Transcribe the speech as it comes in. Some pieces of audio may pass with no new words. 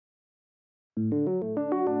Hello,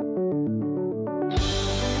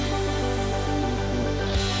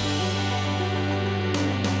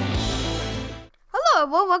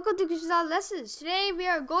 well, welcome to Krishna Lessons. Today we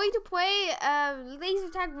are going to play laser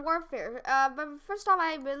tag warfare. But first off,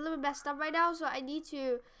 I'm a little messed up right now, so I need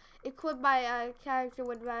to equip my character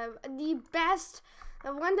with one of the best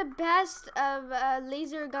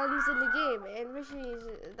laser guns in the game, and which means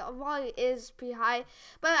the volume is pretty high.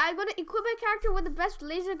 But I'm gonna equip my character with the best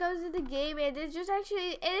laser guns in the game, and it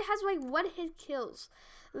has like one-hit kills.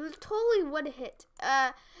 Totally one hit.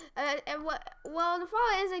 The problem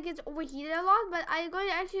is it gets overheated a lot, but I'm going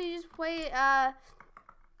to actually just play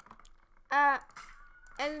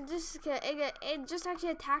and just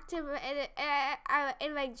actually attacked him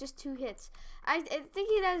in like just 2 hits. I'm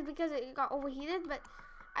thinking that is because it got overheated, but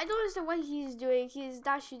I don't understand what he's doing. He's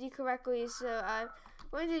not shooting correctly, so I'm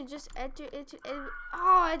going to just enter into it.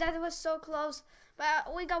 Oh, that was so close,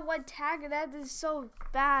 but we got 1 tag, and that is so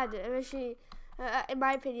bad, actually. In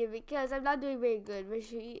my opinion, because I'm not doing very good,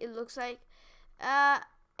 which it looks like. And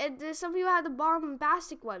some people have the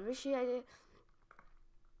bombastic one, which I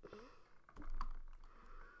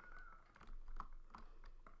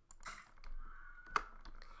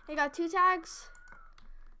got 2 tags.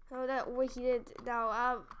 Oh, that overheated now.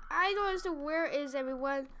 I don't understand, where is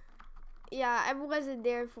everyone? Yeah, everyone's in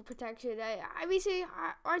there for protection. I mean, see,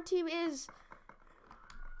 our team is.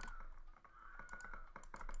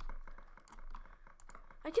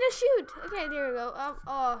 I cannot shoot. Okay, there we go.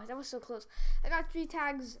 Oh, that was so close. I got 3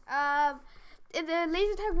 tags. In the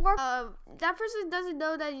laser tag war, that person doesn't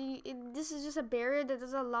know that this is just a barrier that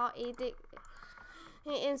doesn't allow anything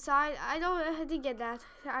inside. I didn't get that.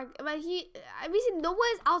 But no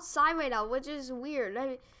one's outside right now, which is weird. I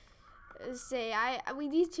mean, we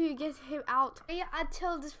need to get him out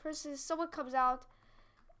until someone comes out,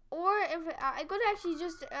 or if I'm gonna actually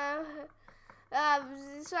just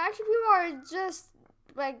so actually people are just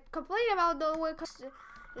like complaining about no one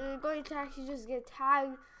going to actually just get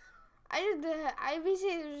tagged. I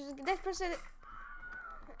basically next person,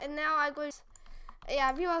 and now I'm going.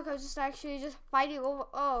 Yeah, people are just actually just fighting over.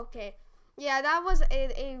 Oh, okay. Yeah, that was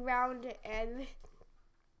a round,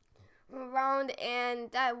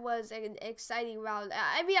 and that was an exciting round.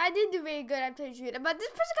 I mean, I didn't do very good, I'm telling you, but this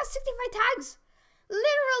person got 65 tags.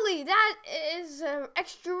 Literally, that is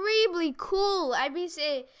extremely cool. I mean,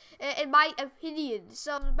 in my opinion.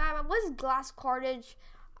 So, what's glass carnage?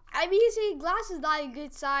 I mean, see, glass is not a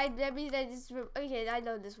good sign. That means that it's okay. I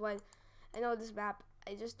know this one. I know this map.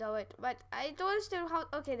 I just know it, but I don't understand how.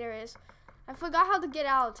 Okay, there it is. I forgot how to get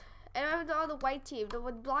out. And I'm on the white team. The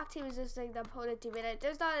black team is just like the opponent team, and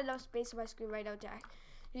there's not enough space on my screen right now to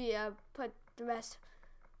actually put the rest.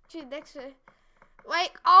 Actually, next.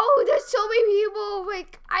 Like, oh, there's so many people.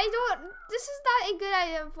 Like, this is not a good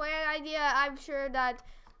idea. I'm sure that,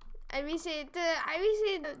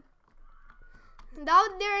 now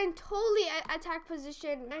they're in totally attack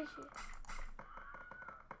position.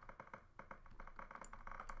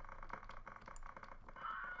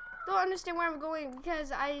 Don't understand where I'm going,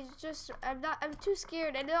 because I'm too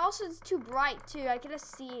scared, and also it's too bright too. I cannot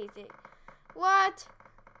see anything. What?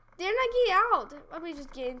 They're not getting out. Let me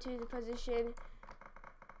just get into the position.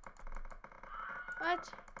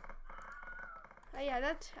 What? Yeah, I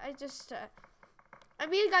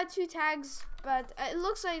got 2 tags, but it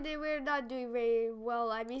looks like they were not doing very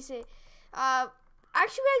well. Actually, we're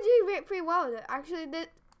doing pretty well. Actually, I don't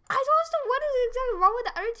understand what is exactly wrong with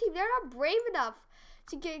the other team. They're not brave enough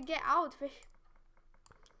to get out.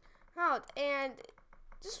 And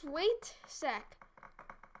just wait a sec.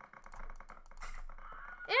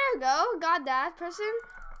 There we go. Got that person.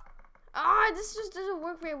 This just doesn't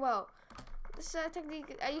work very well. This technique,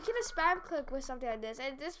 you can spam click with something like this,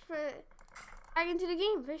 and this back into the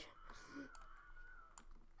game, fish.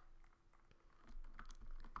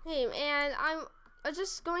 Hey, and I'm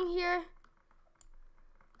just going here.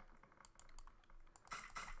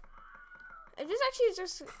 I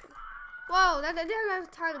just whoa, that didn't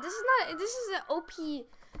have time. This is an OP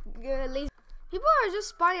laser. People are just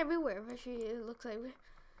spawning everywhere. Actually, it looks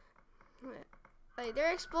like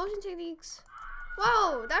their explosion techniques.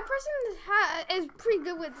 Whoa, that person is pretty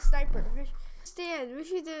good with the sniper.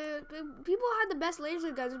 People have the best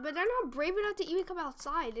laser guns, but they're not brave enough to even come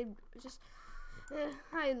outside. It just,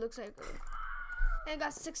 it looks like. I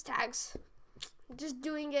got 6 tags. Just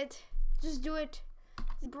doing it. Just do it.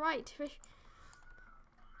 It's bright.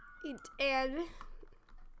 And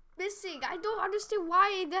missing. I don't understand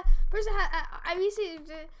why the person I need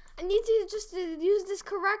to just use this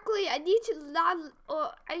correctly. I need to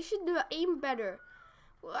I should aim better.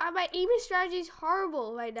 My aiming strategy is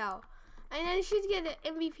horrible right now, and I should get an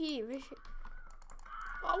MVP.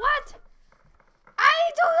 What?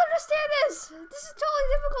 I don't understand this. This is totally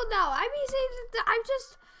difficult now. I mean, saying that I'm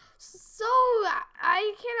just so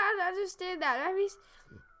I cannot understand that. I mean,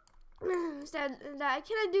 understand that I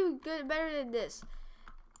cannot do good better than this.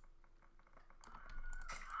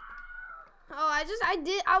 Oh, I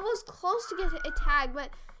was close to get a tag,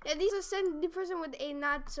 but at least I sent the person with a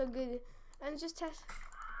not so good and just test.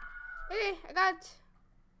 Okay, I got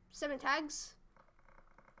 7 tags.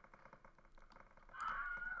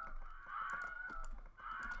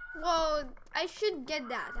 Well, I should get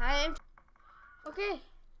that. Okay.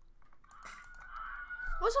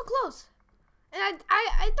 I was so close. And I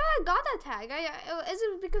thought I got that tag. Is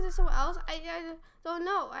it because of someone else? I don't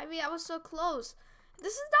know. I mean, I was so close.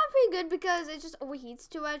 This is not pretty good because it just overheats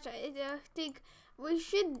too much. I think we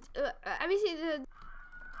should. I mean, see the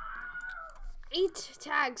 8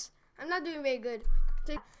 tags. I'm not doing very good.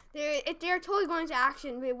 They're totally going to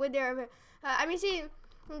action with their. I mean, see.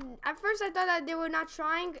 At first, I thought that they were not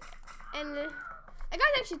trying, and I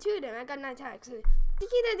got actually 2 of them. I got 9 tags. Thinking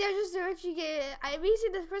that they're just actually get. I mean, see,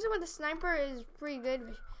 the person with the sniper is pretty good.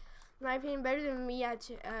 In my opinion, better than me at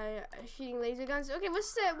shooting laser guns. Okay,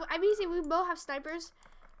 what's the? I mean, see, we both have snipers.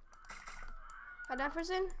 Got that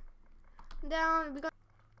person down. We got.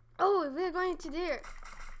 Oh, we're going to there.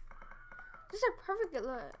 This is a perfect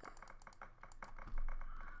look.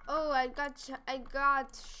 Oh, I got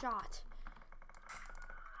shot.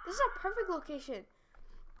 This is a perfect location.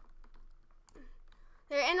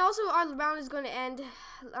 There, and also our round is going to end.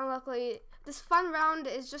 Unluckily, this fun round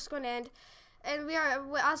is just going to end, and we're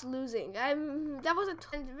us losing. That was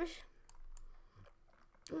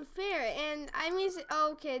unfair, and I mean,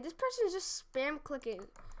 okay, this person is just spam clicking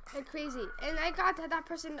like crazy, and I got that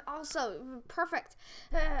person also perfect.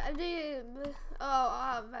 We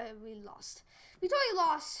lost. We totally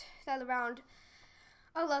lost that round.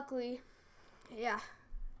 Unluckily, yeah.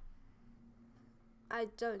 I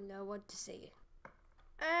don't know what to say.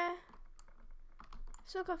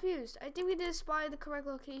 So confused. I think we didn't spy the correct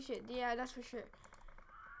location. Yeah, that's for sure.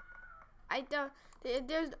 I don't.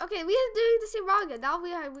 There's okay. We are doing the same round again. Now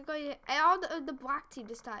we're going all the black team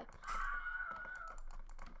this time.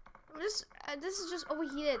 This is just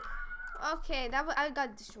overheated. Okay, I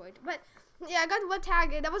got destroyed. But yeah, I got 1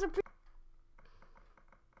 tag. And that was a pretty.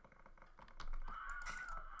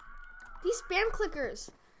 These spam clickers.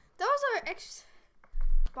 Those are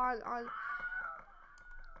spawn on.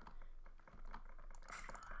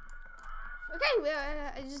 Okay,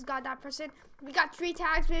 I just got that person. We got 3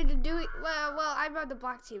 tags. We had to do it. Well, I'm on the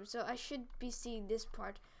black team, so I should be seeing this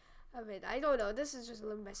part of it. I don't know. This is just a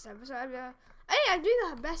little messed up. So I'm doing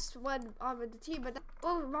the best one on the team, but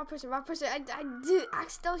wrong person. I did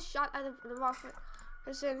accidentally shot at the wrong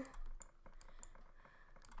person.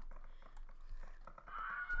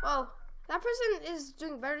 Whoa. That person is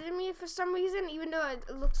doing better than me for some reason, even though it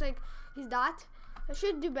looks like he's not. I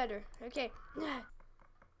should do better. Okay.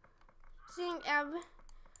 Seeing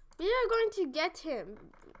we are going to get him.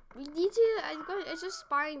 We need to. It's just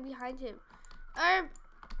spying behind him.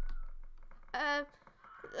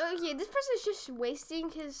 Okay, this person is just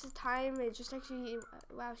wasting his time and just actually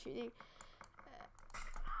shooting.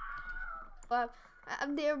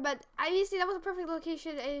 I'm there, but obviously that was a perfect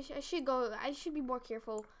location. I should go. I should be more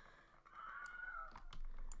careful.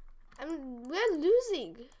 We're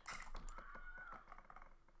losing.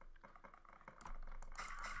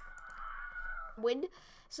 Win.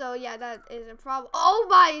 So yeah, that is a problem. Oh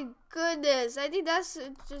my goodness! I think that's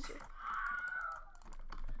just.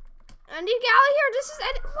 I need to get out of here. This is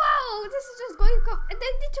wow. This is just going. And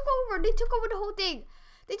then they took over. They took over the whole thing.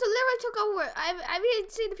 They literally took over. I mean,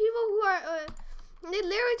 see the people who are. They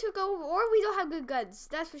literally took over, or we don't have good guns.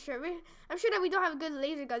 That's for sure. I'm sure that we don't have good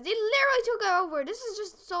laser guns. They literally took over. This is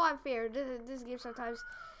just so unfair. This game sometimes.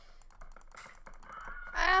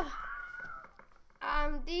 I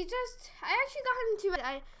actually got into it.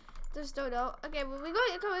 I just don't know. Okay, we're going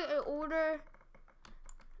to come in order.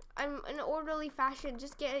 I'm in an orderly fashion.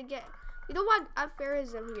 Just get. We don't want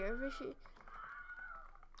unfairism here.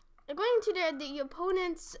 I'm going to the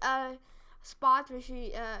opponent's spot,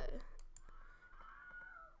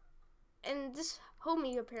 and this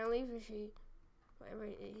homie apparently, whatever.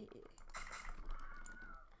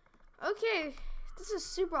 Okay, this is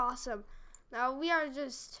super awesome. Now we are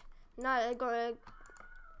just not going.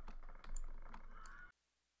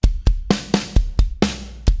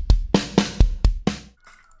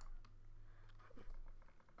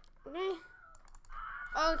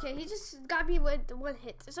 Okay, he just got me with 1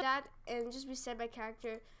 hit. So that and just reset my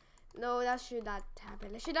character. No, that should not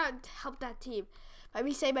happen. I should not help that team by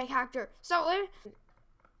resetting my character. So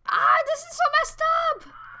this is so messed up.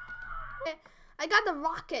 I got the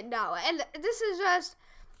rocket now, and this is just,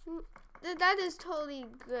 that is totally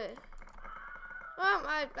good. Well,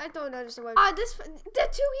 I don't understand what. The 2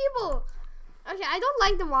 people. Okay, I don't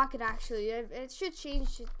like the rocket actually. It should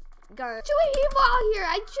change gun. 2 people out here.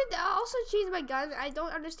 I should also change my gun. I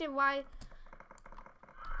don't understand why.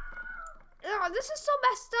 Oh, this is so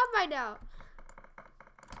messed up right now.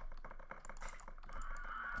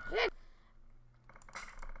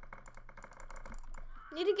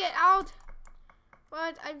 Need to get out.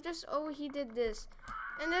 But I've just overheated this.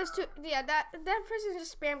 And there's 2. Yeah, that person is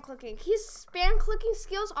just spam clicking. His spam clicking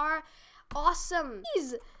skills are awesome.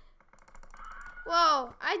 Jeez.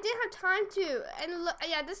 Whoa, I didn't have time to. And look,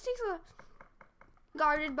 yeah, this takes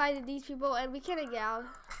guarded by these people, and we can't get out.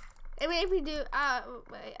 I mean, if we do,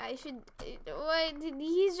 wait, I should wait.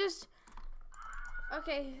 He's just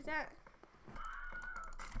okay. That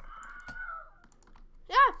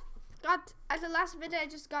yeah, got at the last minute. I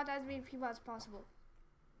just got as many people as possible.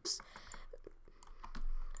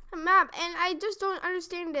 A map, and I just don't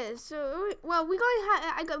understand this. So, well, we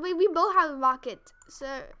both have a rocket. So,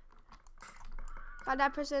 got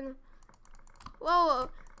that person. Whoa.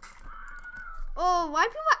 Oh, why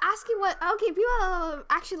people asking what? Okay, people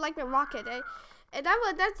actually like my rocket. And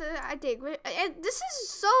that's I think. And this is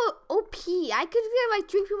so OP. I could get like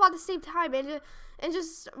 3 people at the same time, and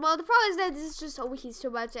just well, the problem is that this is just overheats too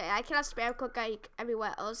much. I cannot spam cook like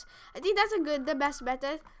everywhere else. I think that's the best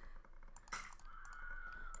method.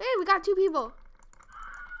 Hey, we got 2 people.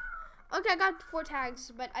 Okay, I got 4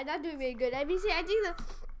 tags, but I'm not doing very good. I mean, see, I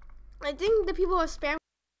think the people are spam.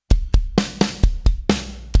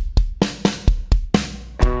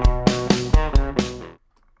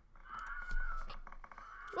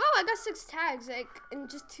 Well, I got 6 tags like in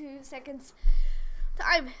just 2 seconds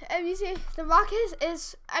time. And you see, the rocket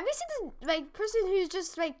is. I mean, see, the like person who's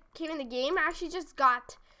just like came in the game actually just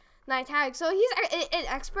got 9 tags. So he's an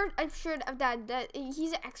expert. I'm sure of that. That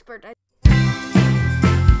he's an expert.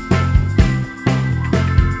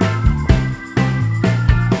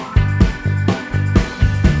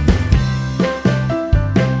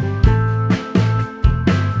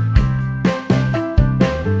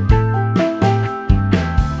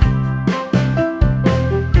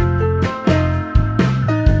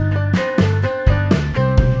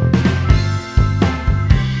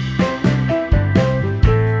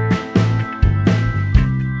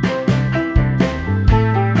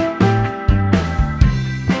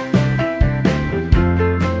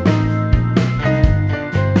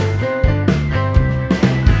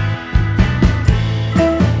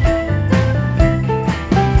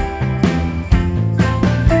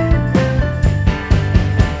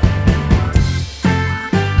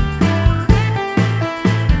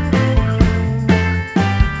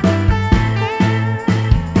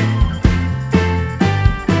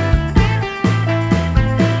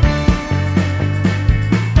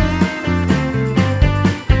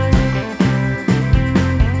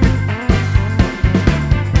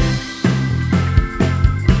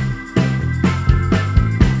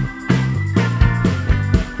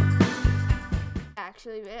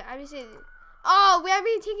 I mean, oh, we are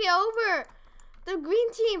being taken over. The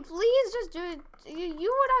green team, please just do it.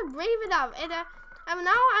 You were not brave enough, and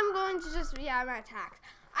now I'm going to just I'm attacked.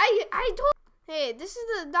 I told. Hey, this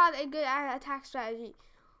is not a good attack strategy.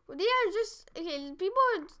 They are just okay. People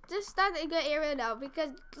are just not a good area now because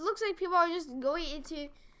it looks like people are just going into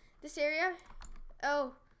this area.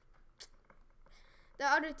 Oh, the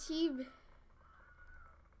other team.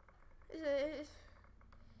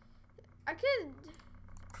 I could.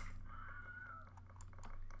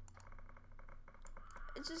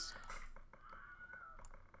 It's just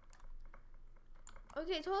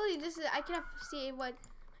okay. Totally, this is. I cannot see what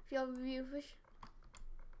field view fish.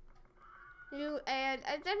 And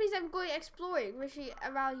that means I'm going exploring,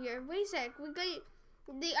 around here. Wait a sec. We got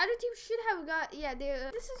the other team should have got. Yeah,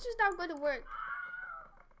 this is just not going to work.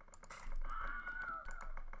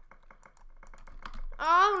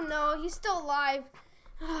 Oh no, he's still alive.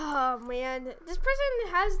 Oh man, this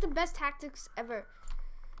person has the best tactics ever.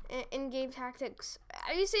 In-game tactics.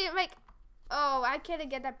 Are you saying like, oh, I can't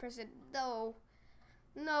get that person? No,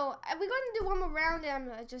 no. We're going to do one more round,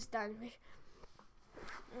 and I'm just done.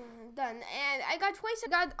 Done. And I got twice. I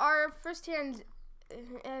got our first-hand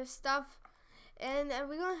stuff, and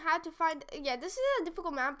we're gonna have to find. Yeah, this is a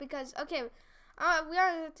difficult map because okay, we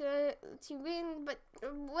are to win, but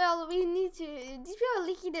well, we need to. These people are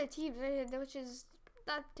leaking their teams, which is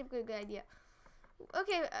not typically a good idea.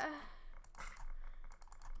 Okay.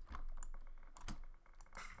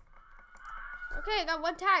 Okay, I got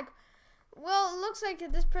 1 tag. Well, it looks like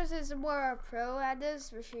this person is more a pro at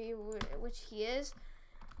this, which he is.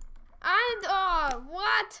 And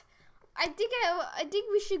what? I think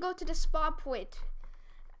we should go to the spawn point.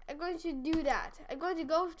 I'm going to do that. I'm going to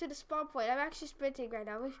go to the spawn point. I'm actually sprinting right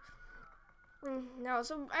now. No,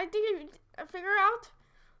 so I think I figure out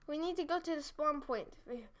we need to go to the spawn point.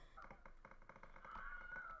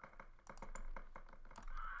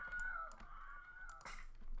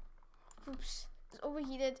 Oops, it's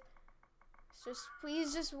overheated. Just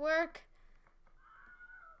please just work.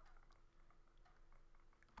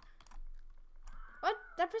 What?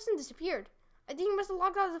 That person disappeared. I think he must have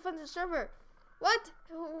logged out of the server. What?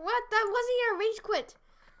 What? That wasn't your rage quit.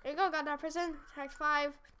 There you go, got that person. Tag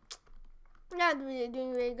 5. Not really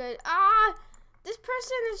doing very good. This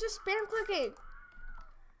person is just spam clicking.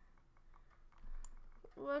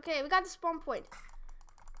 Okay, we got the spawn point.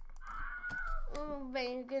 Oh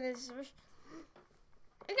my goodness. Okay,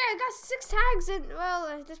 I got 6 tags and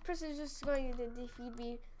well, this person is just going to defeat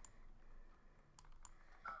me.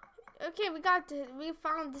 Okay, we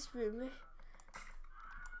found this room.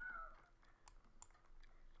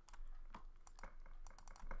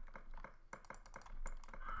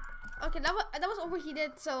 Okay, that was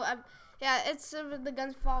overheated, so yeah, it's the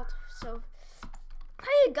gun's fault. So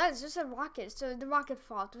I had guns, just a rocket. So the rocket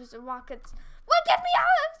fault was the rockets. What? Get me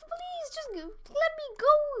out, please! Just let me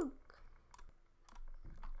go.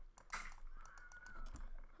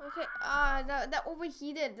 Okay, that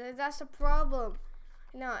overheated. That's a problem.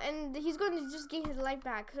 No, and he's going to just get his light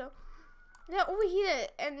back. So yeah,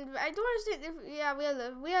 overheated, and I don't understand if yeah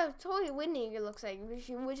we are totally winning. It looks like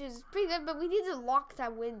which is pretty good, but we need to lock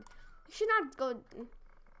that win. We should not go.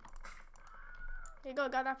 There you go,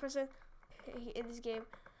 got that person in this game.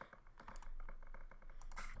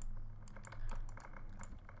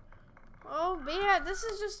 Oh man, this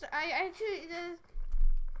is just I actually.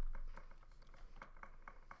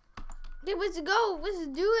 Okay, let's go. Let's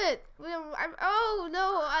do it. Oh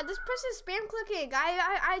no, this person's spam clicking.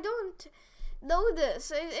 I don't know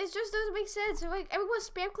this. It just doesn't make sense. Like everyone's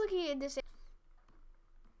spam clicking in this.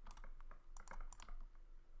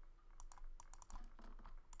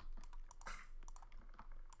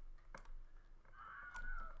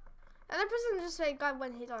 Another person just like got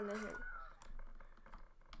one hit on him.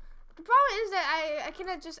 The problem is that I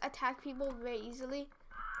cannot just attack people very easily.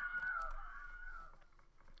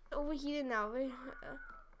 Overheated now.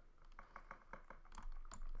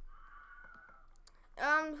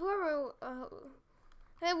 Whoever.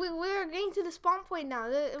 Hey, we're getting to the spawn point now.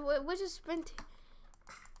 We're just sprinting.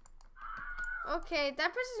 Okay,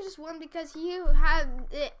 that person just won because he had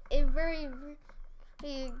a very,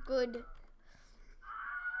 very good.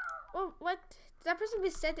 Oh, what? That person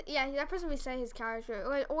reset. Yeah, that person reset his character.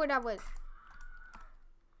 Or that was.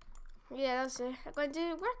 Yeah, that's it. I'm going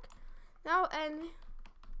to work now and.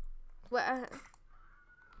 Well,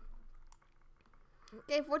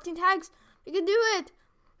 okay, 14 tags. We can do it.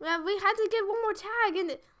 Well, we had to get one more tag,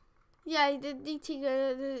 and yeah, the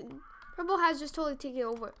purple has just totally taken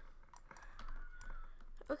over.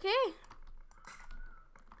 Okay.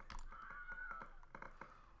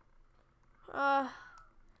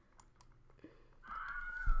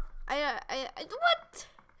 What?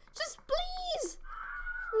 Just please.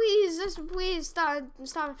 Please stop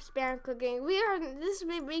spam clicking. This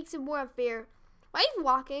makes it more unfair. Why he's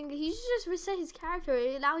walking? He should just reset his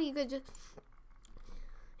character. Now he could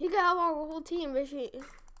have our whole team.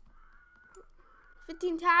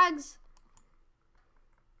 15 tags.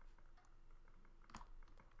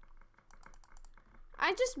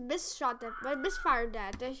 I just misshot that. I misfired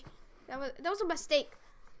that. That was a mistake.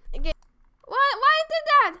 Again. What? Why I did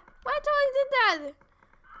that? Why I totally did that?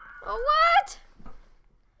 Oh, what?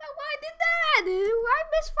 Why I did that? I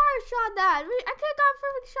misfire shot that. I could have got a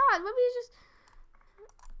perfect shot. Let me just.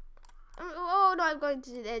 Oh no, I'm going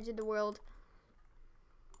to the edge of the world.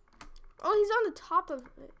 Oh, he's on the top of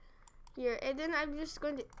it here, and then I'm just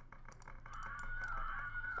going to.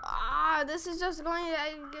 This is just going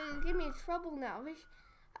to give me trouble now. What is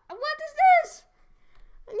this?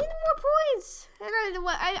 I need more points. And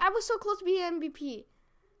I was so close to being MVP.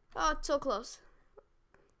 Oh, it's so close.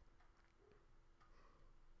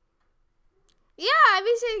 Yeah, I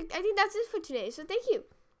think that's it for today. So thank you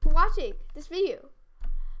for watching this video.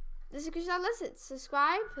 This is Krishna Lessons.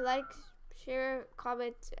 Subscribe, like, share,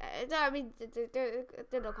 comment. I mean, there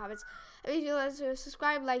are no comments. I mean, if you want to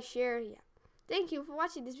subscribe, like, share, yeah. Thank you for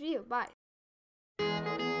watching this video. Bye.